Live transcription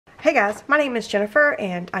Hey guys, my name is Jennifer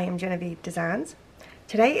and I am Genevieve Designs.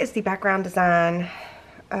 Today is the background design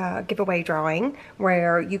giveaway drawing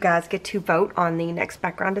where you guys get to vote on the next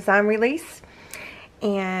background design release.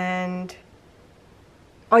 And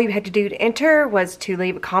all you had to do to enter was to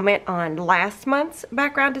leave a comment on last month's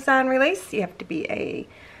background design release. You have to be a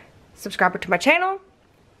subscriber to my channel.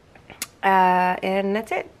 And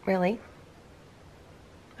that's it, really.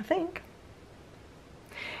 I think.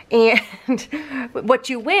 And what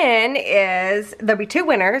you win is, there'll be two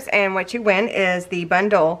winners, and what you win is the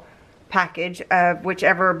bundle package of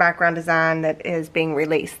whichever background design that is being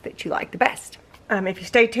released that you like the best. If you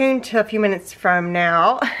stay tuned till a few minutes from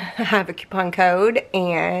now, I have a coupon code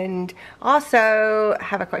and also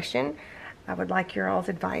have a question. I would like your all's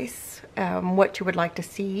advice, what you would like to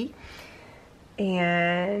see.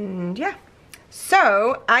 And yeah,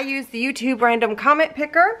 so I use the YouTube random comment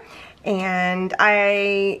picker. And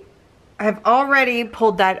I have already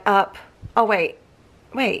pulled that up. Oh, wait.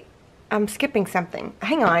 I'm skipping something.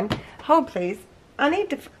 Hang on. Hold, please. I need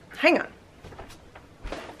to... Hang on.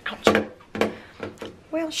 Ouch.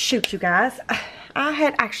 Well, shoot, you guys. I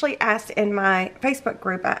had actually asked in my Facebook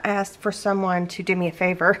group, I asked for someone to do me a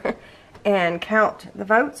favor and count the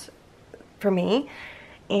votes for me.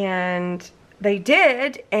 And they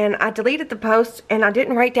did, and I deleted the post, and I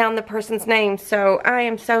didn't write down the person's name, so I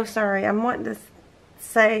am so sorry. I'm wanting to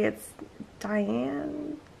say it's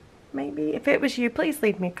Diane, maybe. If it was you, please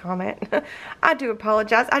leave me a comment. I do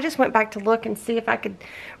apologize. I just went back to look and see if I could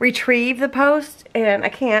retrieve the post, and I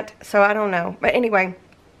can't, so I don't know. But anyway,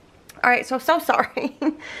 alright, so sorry.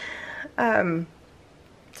 So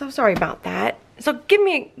sorry about that. So give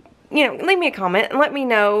me, leave me a comment and let me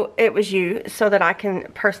know it was you so that I can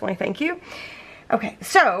personally thank you. Okay,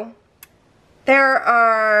 so there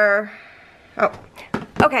are,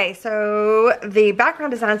 so the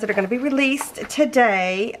background designs that are going to be released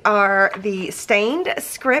today are the stained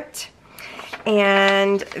script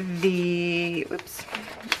and the,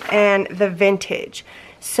 and the vintage.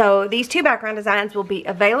 So these two background designs will be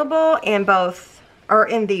available in both, or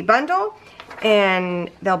in the bundle,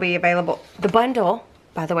 and they'll be available. The bundle,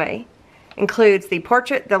 by the way, includes the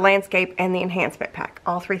portrait, the landscape, and the enhancement pack.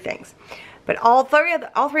 All three things. But all three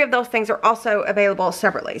of those things are also available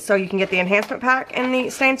separately. So you can get the enhancement pack in the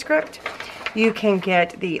stained script. You can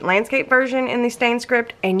get the landscape version in the stained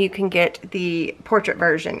script. And you can get the portrait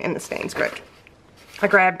version in the stained script.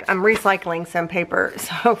 I'm recycling some paper,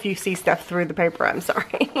 so if you see stuff through the paper, I'm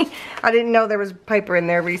sorry. I didn't know there was paper in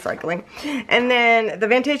there recycling. And then the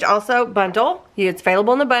vintage also bundle. It's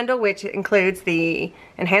available in the bundle, which includes the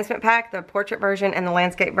enhancement pack, the portrait version, and the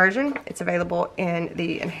landscape version. It's available in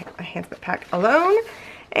the enhancement pack alone.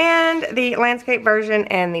 And the landscape version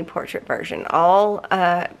and the portrait version. All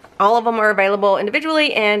of them are available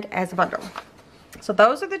individually and as a bundle. So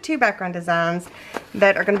those are the two background designs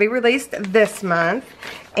that are going to be released this month.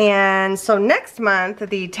 And so next month,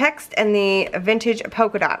 the text and the vintage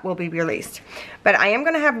polka dot will be released. But I am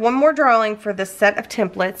going to have one more drawing for this set of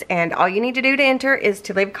templates. And all you need to do to enter is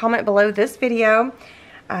to leave a comment below this video.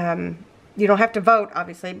 You don't have to vote,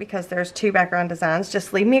 obviously, because there's two background designs.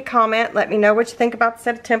 Just leave me a comment. Let me know what you think about the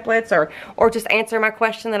set of templates, or just answer my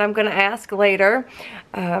question that I'm going to ask later.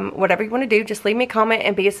 Whatever you want to do, just leave me a comment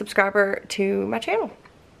and be a subscriber to my channel.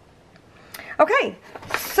 Okay,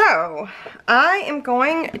 so I am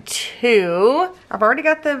going to... I've already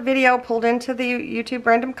got the video pulled into the YouTube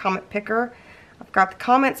random comment picker. I've got the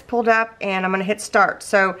comments pulled up, and I'm going to hit start.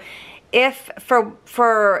 So if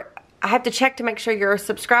I have to check to make sure you're a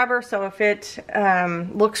subscriber, so if it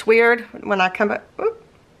looks weird when I come back,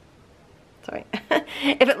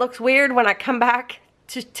 if it looks weird when I come back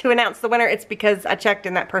to announce the winner, it's because I checked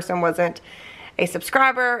and that person wasn't a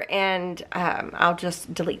subscriber, and I'll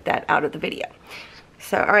just delete that out of the video.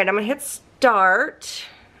 So, alright, I'm going to hit start.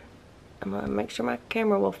 I'm going to make sure my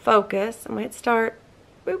camera will focus. I'm going to hit start.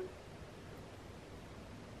 Boop.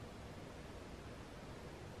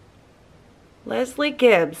 Leslie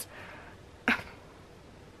Gibbs.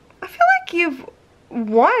 I feel like you've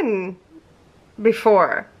won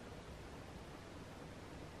before.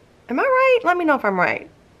 Am I right? Let me know if I'm right.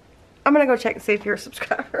 I'm gonna go check and see if you're a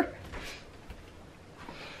subscriber.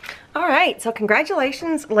 Alright, so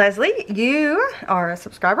congratulations, Leslie. You are a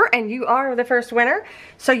subscriber and you are the first winner.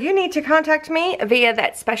 So you need to contact me via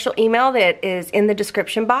that special email that is in the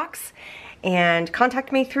description box. And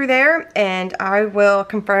contact me through there, and I will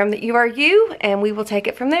confirm that you are you, and we will take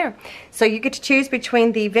it from there. So you get to choose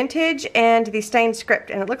between the vintage and the stained script,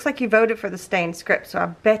 and it looks like you voted for the stained script, so I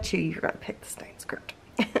bet you're going to pick the stained script.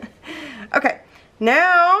 Okay,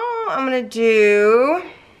 now I'm going to do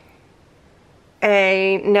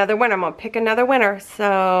another winner. I'm going to pick another winner.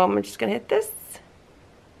 So I'm just going to hit this.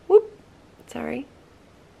 Whoop. Sorry.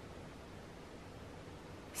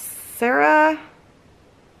 Sarah.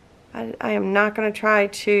 I am not going to try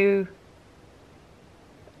to...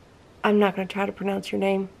 I'm not going to try to pronounce your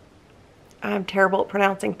name. I'm terrible at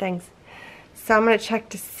pronouncing things. So I'm going to check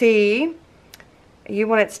to see. You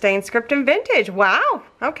wanted stained script and vintage. Wow.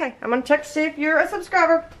 Okay. I'm going to check to see if you're a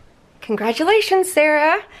subscriber. Congratulations,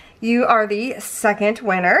 Sarah. You are the second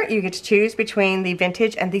winner. You get to choose between the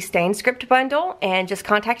vintage and the stained script bundle, and just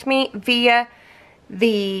contact me via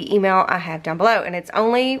the email I have down below. And it's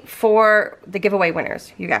only for the giveaway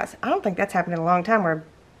winners, you guys. I don't think that's happened in a long time where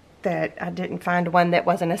that I didn't find one that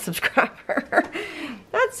wasn't a subscriber.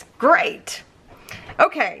 That's great.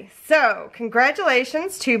 Okay, so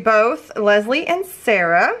congratulations to both Leslie and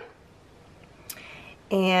Sarah.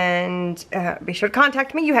 And be sure to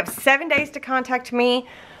contact me. You have 7 days to contact me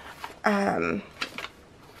through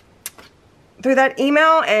that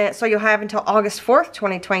email. And so you'll have until August 4th,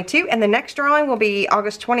 2022. And the next drawing will be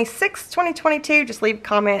August 26th, 2022. Just leave a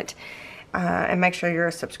comment and make sure you're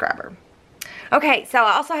a subscriber. Okay, so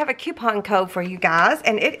I also have a coupon code for you guys,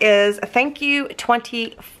 and it is thank you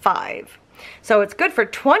 25. So it's good for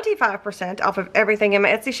 25% off of everything in my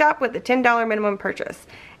Etsy shop with a $10 minimum purchase.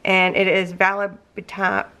 And it is valid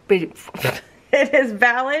it is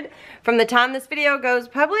valid from the time this video goes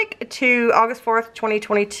public to August 4th,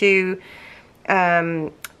 2022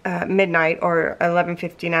 midnight, or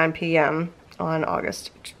 11:59 p.m. on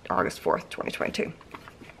August 4th, 2022.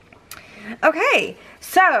 Okay,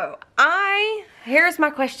 so here's my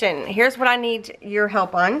question. Here's what I need your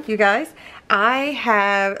help on, you guys. I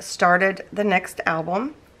have started the next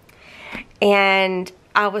album, and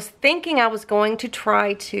I was thinking I was going to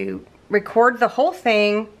try to record the whole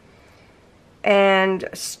thing and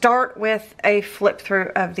start with a flip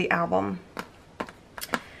through of the album.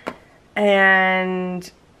 And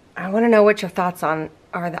I want to know what your thoughts are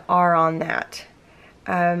on that.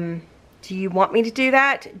 Do you want me to do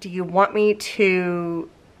that? Do you want me to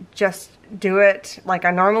just do it like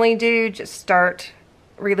I normally do? Just start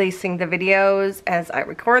releasing the videos as I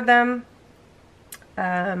record them?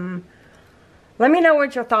 Let me know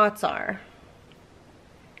what your thoughts are.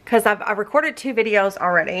 Because I've recorded 2 videos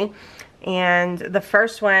already. And the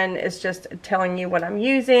first one is just telling you what I'm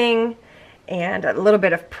using and a little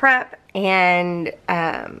bit of prep. And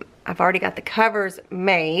I've already got the covers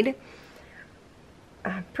made.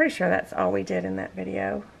 I'm pretty sure that's all we did in that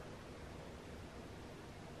video.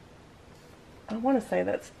 I want to say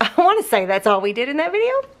that's all we did in that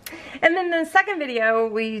video. And then the second video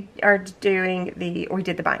we did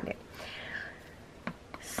the binding.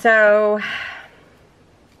 So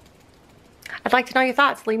I'd like to know your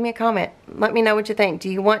thoughts. Leave me a comment. Let me know what you think. Do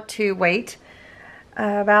you want to wait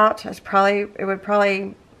I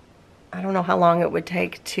don't know how long it would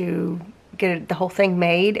take to get the whole thing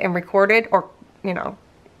made and recorded, or you know,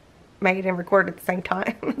 made and recorded at the same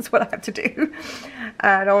time. That's what I have to do.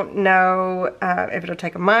 I don't know if it'll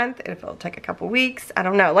take a month, if it'll take a couple weeks. I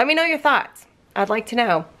don't know. Let me know your thoughts. I'd like to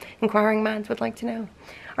know. Inquiring minds would like to know.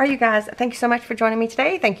 All right, you guys, thank you so much for joining me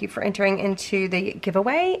today. Thank you for entering into the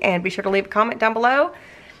giveaway, and be sure to leave a comment down below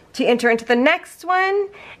to enter into the next one.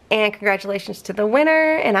 And congratulations to the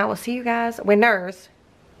winner, and I will see you guys,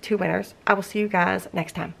 2 winners. I will see you guys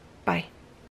next time. Bye.